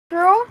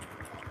Bro?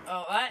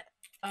 Oh, what?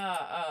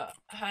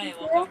 Hi,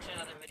 welcome to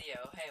another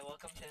video. Hey,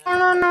 welcome to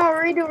No, another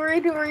no,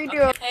 video.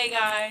 redo. Okay, hey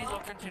guys,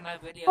 welcome to another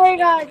video. Hey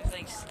Today we're guys, gonna be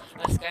playing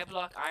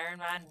Skyblock Iron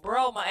Man.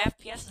 Bro, my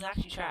FPS is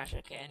actually trash.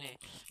 Okay, anyway,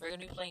 we're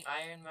gonna be playing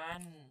Iron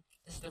Man.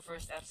 This is the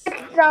first episode.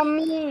 it's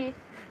me.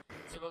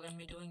 So we're gonna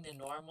be doing the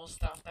normal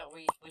stuff that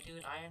we do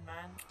in Iron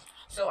Man.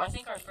 So I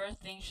think our first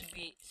thing should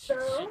be to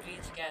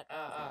get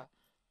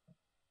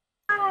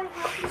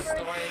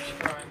storage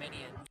for our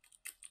minion.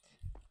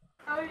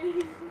 Oh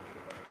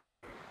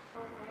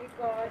my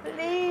god.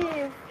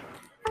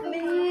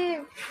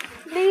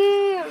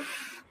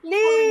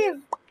 Leave.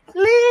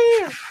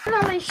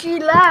 Finally, she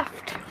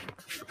left.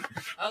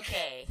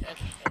 Okay then.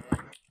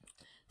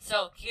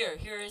 So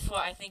here is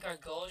what I think our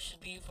goal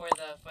should be for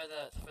the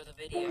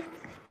video.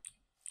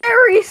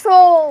 Fairy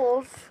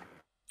souls.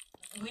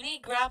 We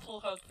need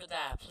grapple hook for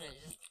that,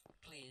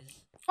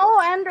 please. No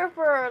ender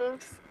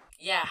pearls.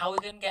 Yeah, how we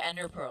gonna get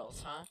ender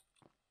pearls, huh?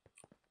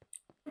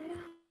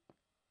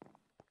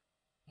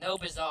 No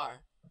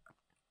bazaar.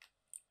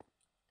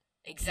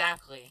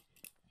 Exactly.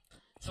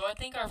 So I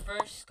think our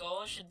first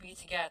goal should be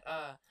to get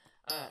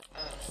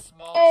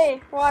small.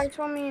 Hey, why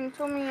so mean?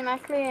 I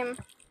claim.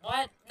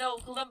 What? No,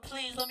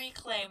 please let me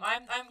claim.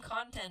 I'm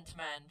content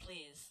man,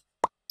 please.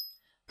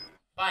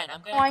 Fine,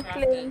 I'm gonna I craft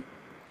it.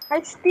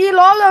 I steal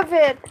all of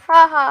it.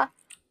 Haha.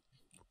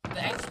 The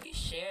XP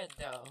shared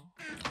though.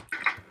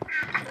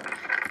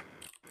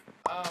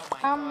 Oh my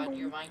god,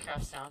 your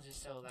Minecraft sounds are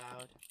so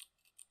loud.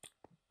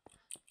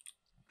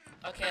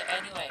 Okay,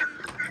 anyway.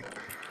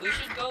 We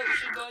should go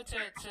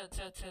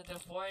to the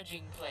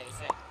foraging place.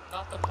 Like,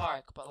 not the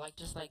park, but like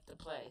just like the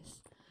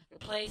place. The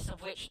place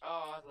of which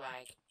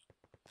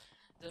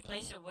the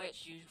place of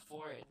which you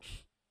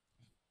forage.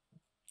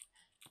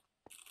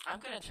 I'm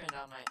gonna turn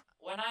down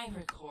when I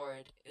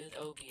record with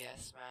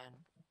OBS,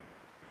 man.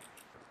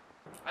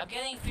 I'm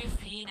getting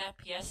 15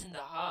 FPS in the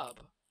hub.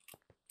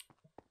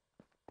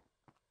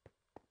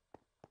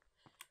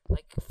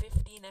 Like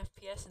 15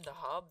 FPS in the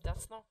hub?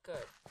 That's not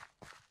good.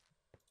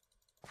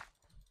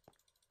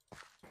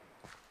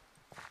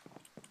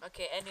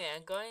 Okay, anyway,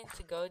 I'm going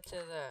to go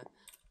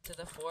to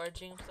the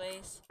foraging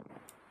place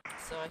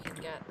so I can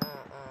get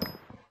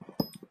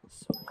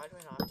so why do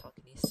I not talk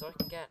to these? So I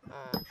can get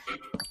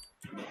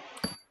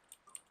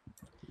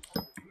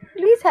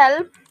Please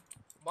help.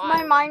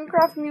 why? My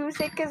Minecraft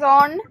music is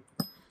on. Then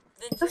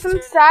There's just some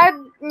turn sad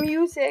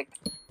music.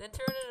 then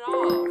turn it off.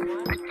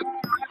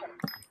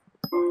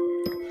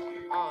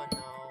 What? Oh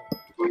no.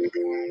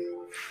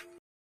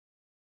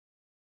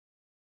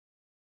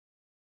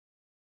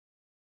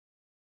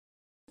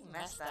 You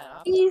messed that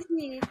up.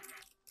 Easy.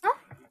 Huh?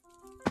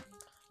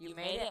 You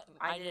made it.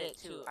 I did it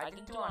too. I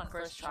didn't do it on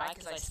first try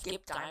because I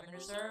skipped Diamond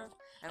Reserve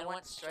and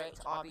went straight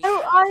to obby.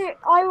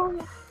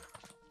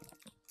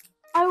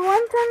 I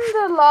went in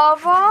the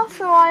lava,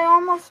 so I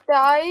almost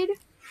died.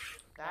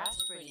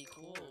 That's pretty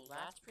cool.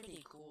 That's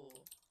pretty cool.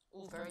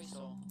 Ooh, very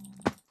soul.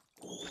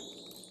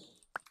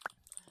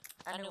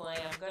 Anyway,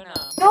 I'm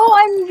gonna. No,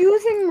 I'm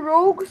using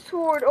rogue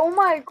sword. Oh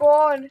my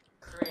god.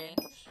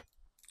 Cringe.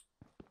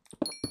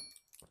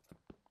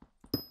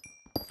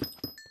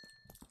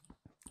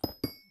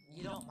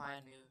 You don't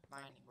mind me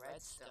mining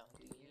redstone,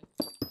 do you?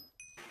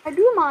 I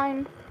do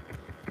mind.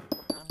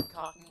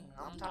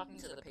 I'm talking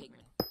to the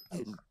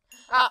pigmen.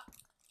 Ah!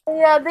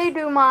 Yeah, they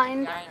do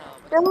mind. Yeah, I know,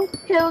 but They will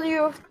kill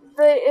you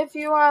if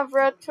you have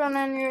redstone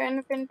in your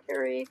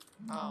inventory.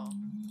 oh.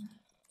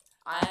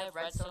 I have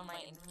redstone in my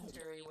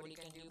inventory, what are you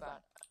gonna do about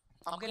it?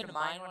 I'm gonna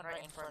mine one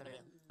right in front of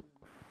him.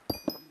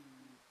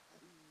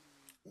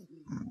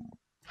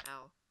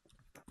 Ow.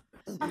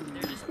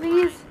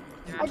 Please.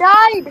 I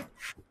died!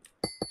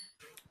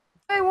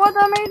 Wait, what?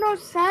 That made no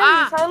sense.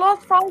 Ah! I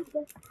lost 5.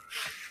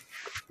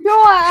 Yo,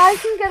 I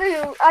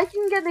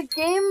can get a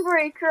game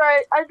breaker.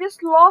 I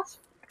just lost.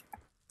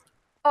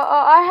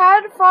 I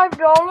had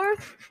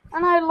 $5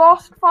 and I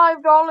lost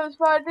 $5,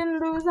 but I didn't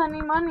lose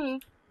any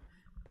money.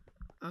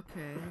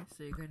 Okay,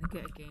 so you're gonna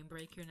get a game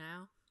breaker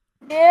now?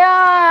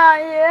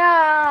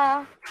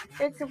 Yeah.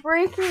 It's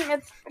breaking.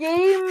 It's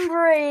game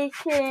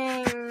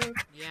breaking.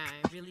 Yeah,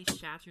 it really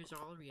shatters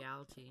all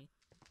reality.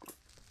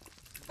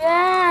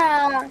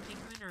 Yeah.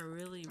 Pigmen are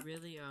really,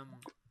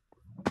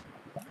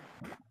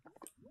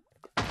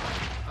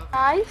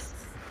 Nice.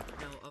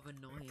 No, of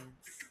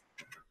annoyance.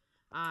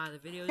 The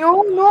video.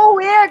 No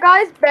way,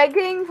 guys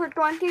begging for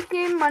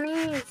 20k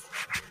monies.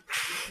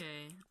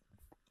 Okay.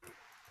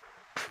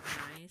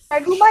 Nice. I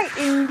do my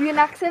Indian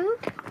accent.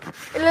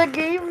 It'll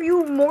give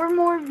you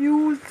more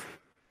views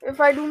if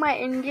I do my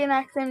Indian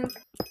accent.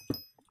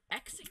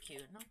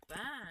 Execute, not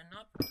bad,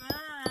 not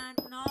bad,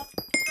 not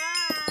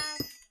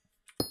bad.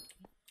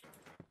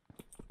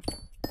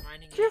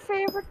 What's your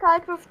favorite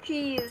type of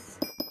cheese?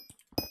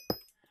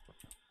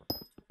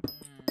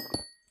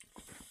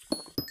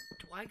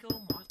 Do I go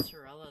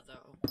mozzarella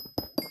though?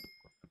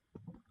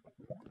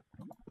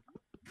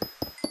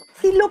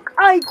 See, look,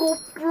 I go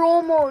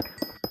pro mode.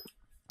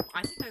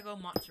 I think I go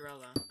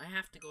mozzarella. I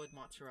have to go with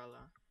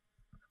mozzarella.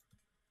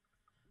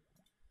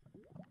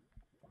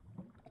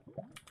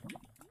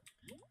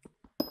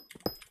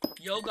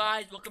 Yo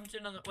guys, welcome to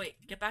another. Wait,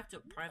 get back to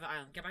private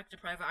island. Get back to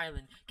private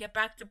island. Get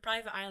back to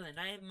private island.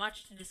 I have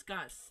much to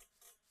discuss.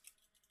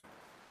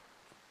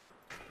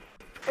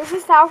 Is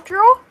this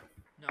outro?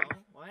 No,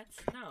 what?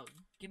 No.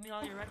 Give me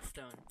all your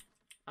redstone.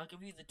 I'll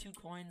give you the 2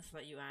 coins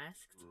that you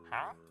asked.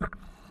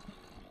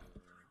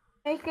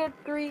 Make it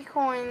 3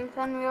 coins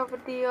and we have a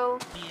deal.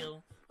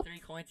 Deal. 3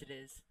 coins it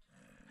is.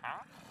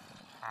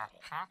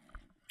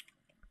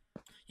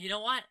 You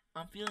know what?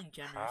 I'm feeling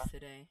generous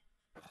today.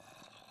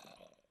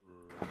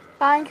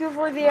 Thank you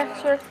for the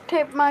extra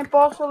tip. My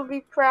boss will be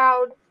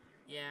proud.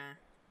 Yeah,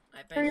 I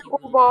bet Here he you go,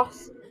 will.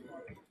 boss.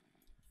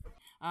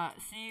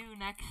 See you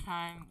next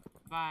time.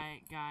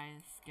 Bye,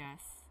 guys.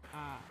 Guess.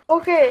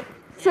 Okay,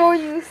 so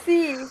you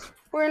see,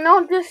 we're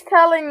not just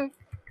telling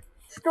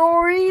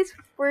stories,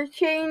 we're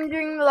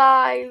changing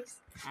lives.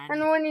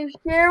 And when you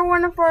share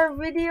one of our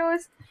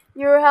videos,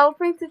 you're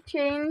helping to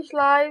change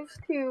lives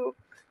too.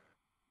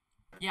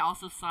 Yeah,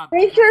 also sub.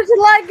 Make sure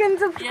to like and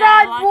subscribe,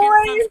 yeah, like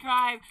boys. and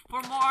subscribe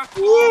for more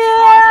cool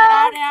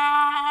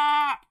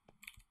content.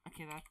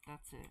 Okay,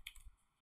 that's it.